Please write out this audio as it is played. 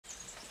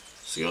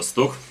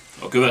Sziasztok!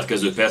 A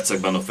következő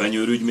percekben a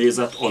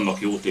fenyőrügy-mézet,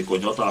 annak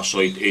jótékony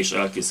hatásait és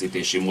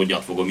elkészítési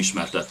módját fogom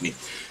ismertetni.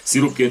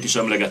 Szirupként is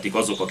emlegetik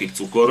azok, akik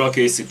cukorral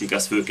készítik,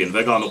 ez főként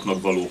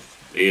vegánoknak való,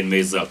 én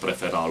mézzel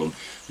preferálom.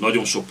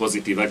 Nagyon sok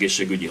pozitív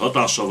egészségügyi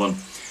hatása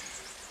van,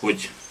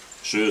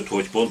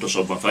 hogy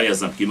pontosabban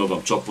fejezzem ki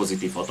magam, csak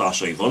pozitív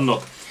hatásai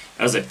vannak,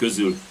 ezek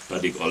közül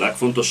pedig a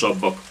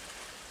legfontosabbak,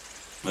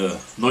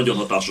 nagyon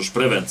hatásos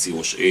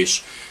prevenciós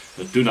és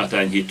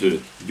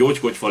tünetenyhítő,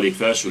 gyógykogyfalék,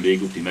 felső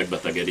légúti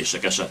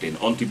megbetegedések esetén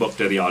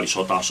antibakteriális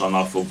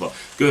hatásánál fogva,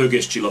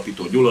 köhögés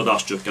csillapító,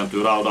 gyulladás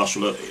csökkentő,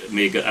 ráadásul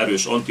még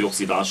erős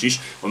antioxidáns is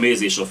a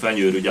méz és a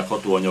fenyőrügyek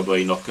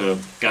hatóanyagainak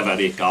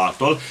keveréke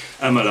által,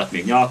 emellett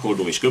még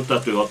nyákoldó és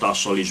köptető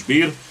hatással is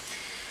bír,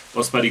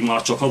 az pedig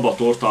már csak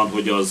habatortán,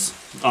 hogy az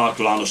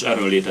általános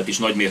erőnlétet is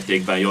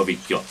nagymértékben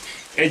javítja.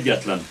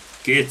 Egyetlen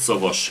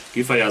kétszavas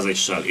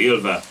kifejezéssel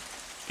élve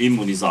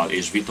immunizál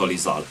és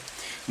vitalizál.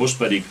 Most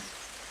pedig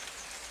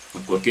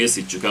akkor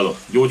készítsük el a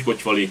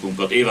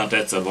gyógykogyfalékunkat, évente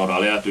egyszer van rá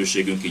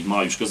lehetőségünk, így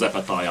május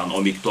közepetáján,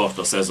 amíg tart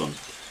a szezon.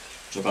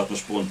 Csak hát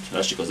most pont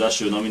esik az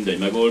eső, na mindegy,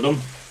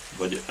 megoldom,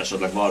 vagy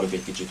esetleg várok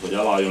egy kicsit, hogy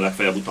elálljon,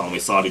 legfeljebb utána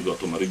majd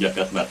szárítgatom a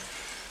rügyeket, mert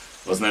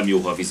az nem jó,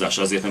 ha vizes,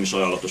 ezért nem is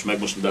ajánlatos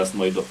megmosni, de ezt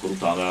majd akkor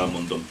utána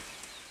elmondom.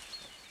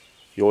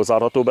 Jól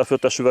zárható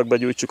befőttes üvegbe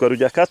gyűjtsük a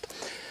rügyeket,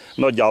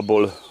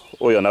 nagyjából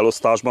olyan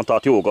elosztásban,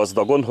 tehát jó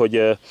gazdagon,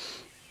 hogy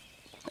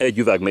egy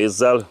üveg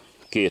mézzel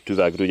 2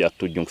 üveg rügyet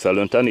tudjunk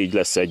felönteni, így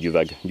lesz egy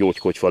üveg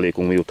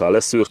gyógykogyfalékunk, miután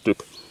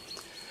leszűrtük,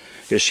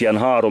 és ilyen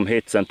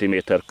 3-7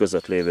 cm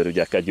között lévő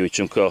rügyeket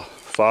gyűjtsünk a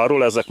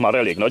fáról. Ezek már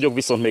elég nagyok,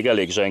 viszont még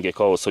elég zsengék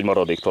ahhoz, hogy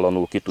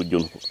maradéktalanul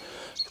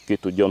ki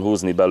tudjon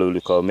húzni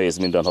belőlük a méz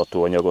minden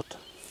hatóanyagot.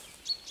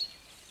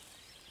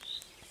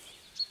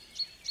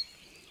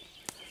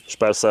 És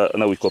persze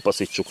ne úgy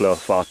kopaszítsuk le a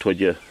fát,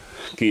 hogy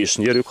ki is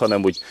nyírjuk,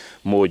 hanem úgy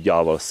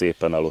módjával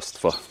szépen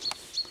elosztva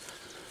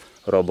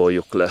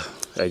raboljuk le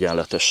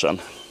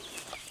egyenletesen.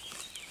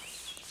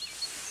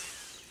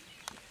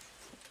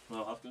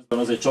 Na hát közben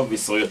azért csak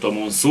visszajött a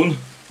monszun,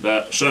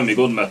 de semmi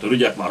gond, mert a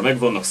rügyek már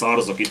megvannak,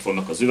 szárazak, itt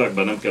vannak az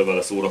üvegben, nem kell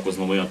vele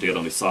szórakoznom olyan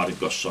téren, hogy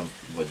szárítgassam,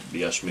 vagy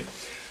ilyesmi.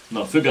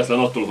 Na, független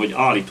attól, hogy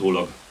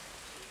állítólag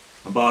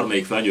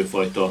bármelyik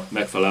fenyőfajta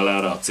megfelel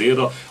erre a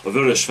célra, a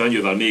vörös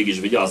fenyővel mégis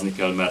vigyázni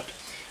kell, mert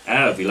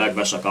elvileg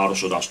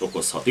vesekárosodást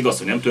okozhat. Igaz,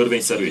 hogy nem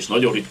törvényszerű és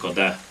nagyon ritka,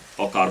 de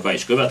akár be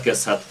is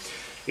következhet,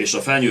 és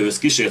a fenyőhöz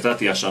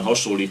kísértetiesen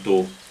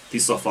hasonlító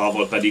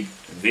tiszafával pedig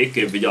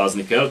végképp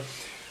vigyázni kell.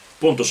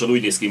 Pontosan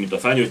úgy néz ki, mint a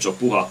fenyő, csak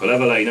puhák a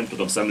levelei, nem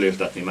tudom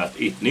szemléltetni, mert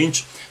itt nincs,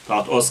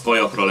 tehát az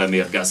kajakra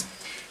lemérgez.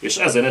 És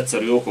ezen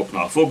egyszerű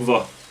okoknál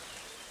fogva,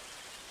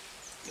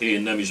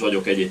 én nem is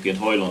vagyok egyébként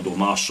hajlandó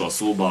mással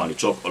szóba állni,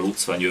 csak a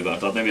lucfenyővel.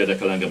 Tehát nem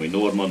érdekel engem, hogy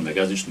Norman, meg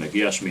ezüst, meg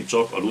ilyesmi,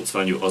 csak a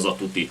lucfenyő az a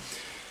tuti.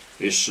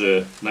 És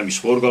nem is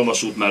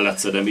forgalmas út mellett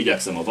szedem,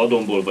 igyekszem a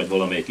vadonból, vagy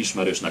valamelyik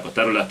ismerősnek a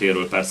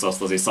területéről, persze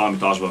azt azért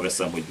számításba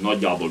veszem, hogy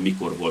nagyjából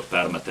mikor volt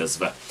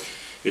permetezve.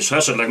 És ha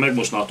esetleg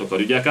megmosnátok a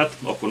rügyeket,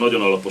 akkor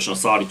nagyon alaposan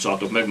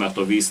szárítsátok meg, mert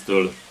a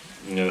víztől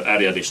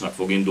erjedésnek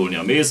fog indulni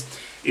a méz.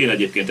 Én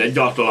egyébként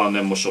egyáltalán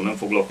nem mosom, nem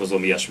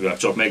foglalkozom ilyesmivel,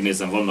 csak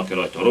megnézem, vannak-e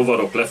rajta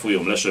rovarok,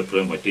 lefújom,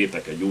 lesöpröm, vagy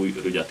tépek egy új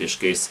rügyet és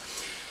kész.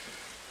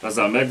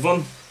 Ezzel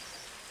megvan.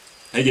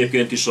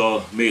 Egyébként is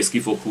a méz ki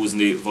fog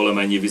húzni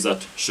valamennyi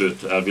vizet,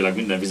 sőt, elvileg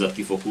minden vizet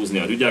ki fog húzni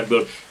a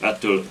rügyekből,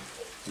 ettől,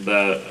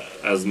 de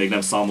ez még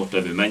nem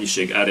számottevő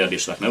mennyiség,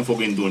 erjedésnek nem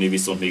fog indulni,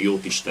 viszont még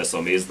jót is tesz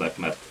a méznek,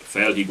 mert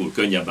felhígul,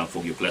 könnyebben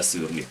fogjuk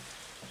leszűrni.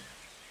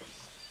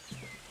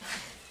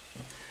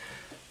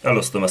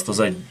 Elosztom ezt az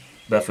egy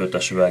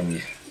befőttes üvegnyi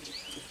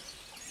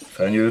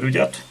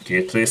fenyőrügyet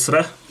 2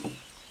 részre.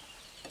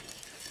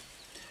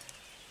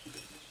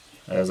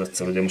 Ez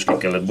egyszer ugye most ki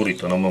kellett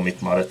borítanom,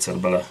 amit már egyszer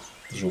bele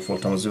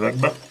zsúfoltam az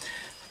üvegbe.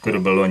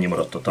 Körülbelül annyi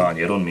maradt a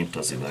tányéron, mint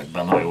az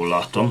üvegben, ha jól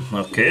látom.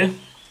 Oké.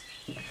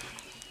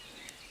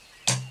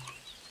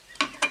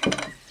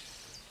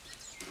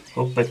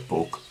 Hopp, egy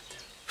pók.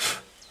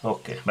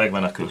 Oké,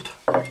 megmenekült.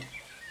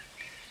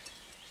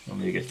 Na,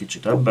 még egy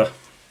kicsit ebbe.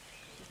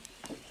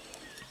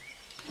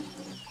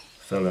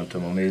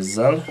 Felöntöm a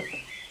mézzel.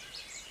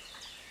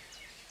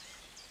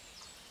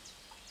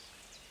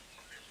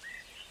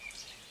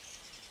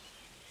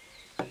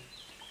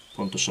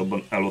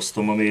 Pontosabban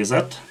elosztom a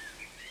mézet.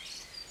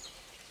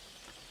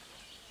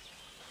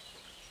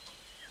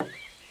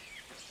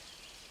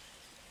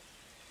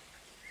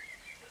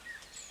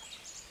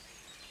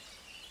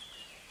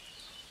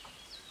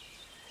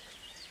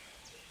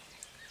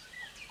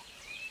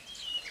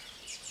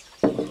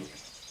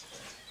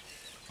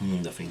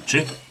 De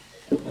fincsi.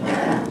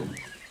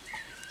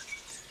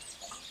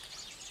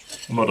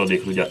 A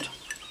maradék rügyet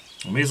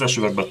a mézes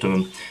üvegbe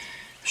tömöm,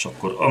 és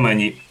akkor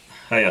amennyi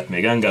helyet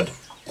még enged,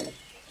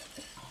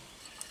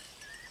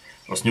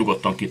 azt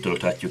nyugodtan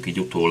kitölthetjük így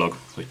utólag,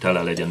 hogy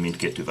tele legyen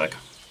mindkét üveg.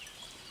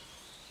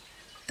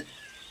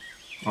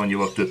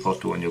 Annyival több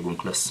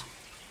hatóanyagunk lesz.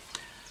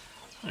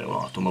 Jól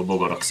látom, a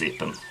bogarak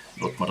szépen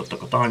ott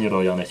maradtak a tányér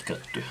alján,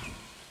 1-2.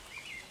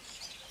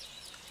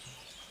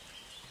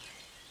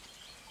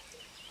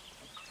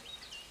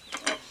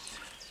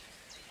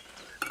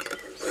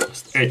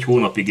 1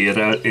 hónapig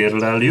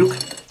érleljük,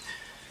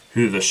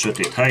 hűvös,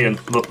 sötét helyen,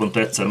 naponta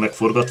egyszer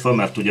megforgatva,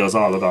 mert ugye az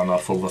állagánál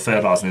fogva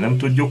felrázni nem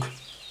tudjuk.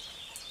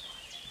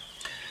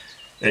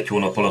 1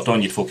 hónap alatt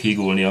annyit fog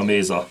hígulni a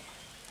méz a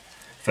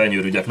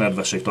fenyőrügyek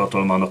nedvesség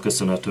tartalmának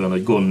köszönhetően,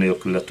 hogy gond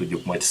nélkül le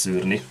tudjuk majd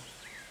szűrni.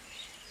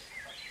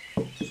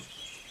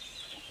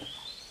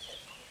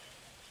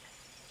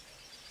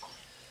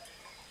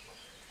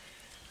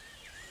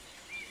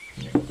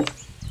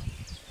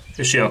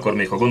 És ilyenkor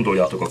még, ha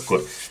gondoljátok,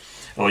 akkor,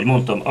 ahogy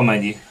mondtam,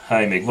 amennyi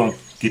hely még van,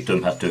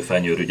 kitömhető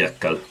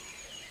fenyőrügyekkel.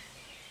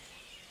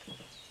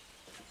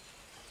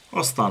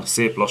 Aztán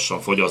szép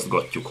lassan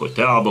fogyasztgatjuk, hogy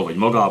teába vagy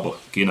magába,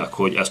 kinek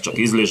hogy, ez csak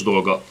ízlés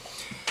dolga,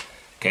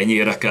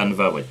 kenyérre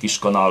kenve, vagy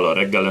kiskanállal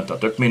reggelente,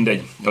 tök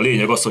mindegy. A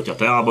lényeg az, hogyha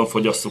teában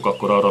fogyasszuk,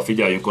 akkor arra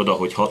figyeljünk oda,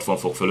 hogy 60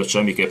 fok fölött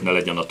semmiképp ne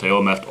legyen a tea,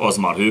 mert az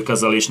már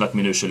hőkezelésnek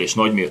minősül, és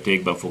nagy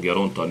mértékben fogja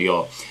rontani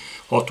a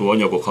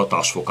hatóanyagok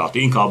hatásfokát.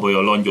 Inkább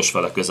olyan langyos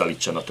fele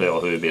közelítsen a tea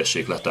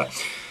hőmérséklete.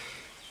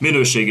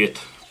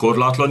 Minőségét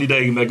korlátlan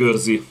ideig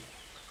megőrzi,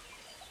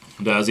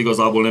 de ez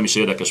igazából nem is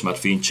érdekes, mert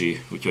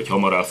fincsi, úgyhogy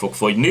hamar el fog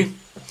fogyni.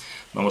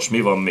 Na most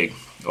mi van még?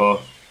 A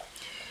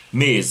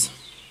méz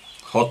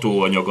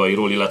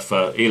hatóanyagairól,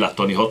 illetve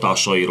élettani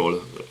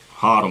hatásairól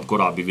 3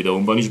 korábbi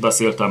videómban is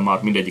beszéltem,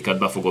 már mindegyiket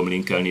be fogom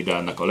linkelni, de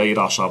ennek a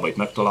leírásába itt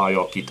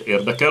megtalálja, akit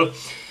érdekel.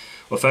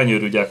 A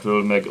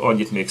fenyőrügyekről meg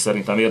annyit még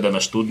szerintem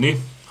érdemes tudni,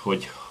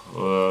 hogy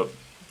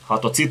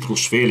hát a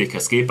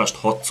citrusfélékhez képest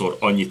 6-szor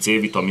annyi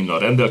C-vitaminnal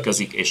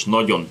rendelkezik, és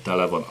nagyon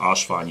tele van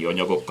ásványi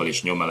anyagokkal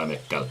és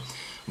nyomelemekkel.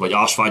 Vagy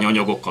ásványi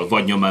anyagokkal,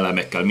 vagy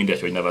nyomelemekkel, mindegy,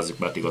 hogy nevezzük,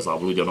 mert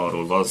igazából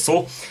ugyanarról van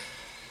szó.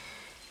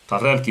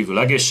 Tehát rendkívül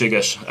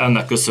egészséges,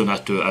 ennek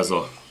köszönhető ez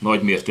a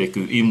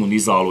nagymértékű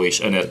immunizáló és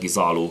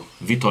energizáló,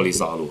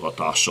 vitalizáló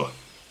hatása.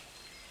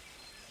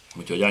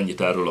 Úgyhogy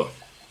ennyit erről a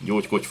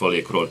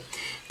gyógykogyfalékról.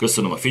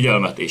 Köszönöm a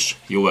figyelmet, és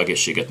jó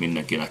egészséget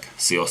mindenkinek.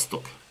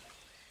 Sziasztok!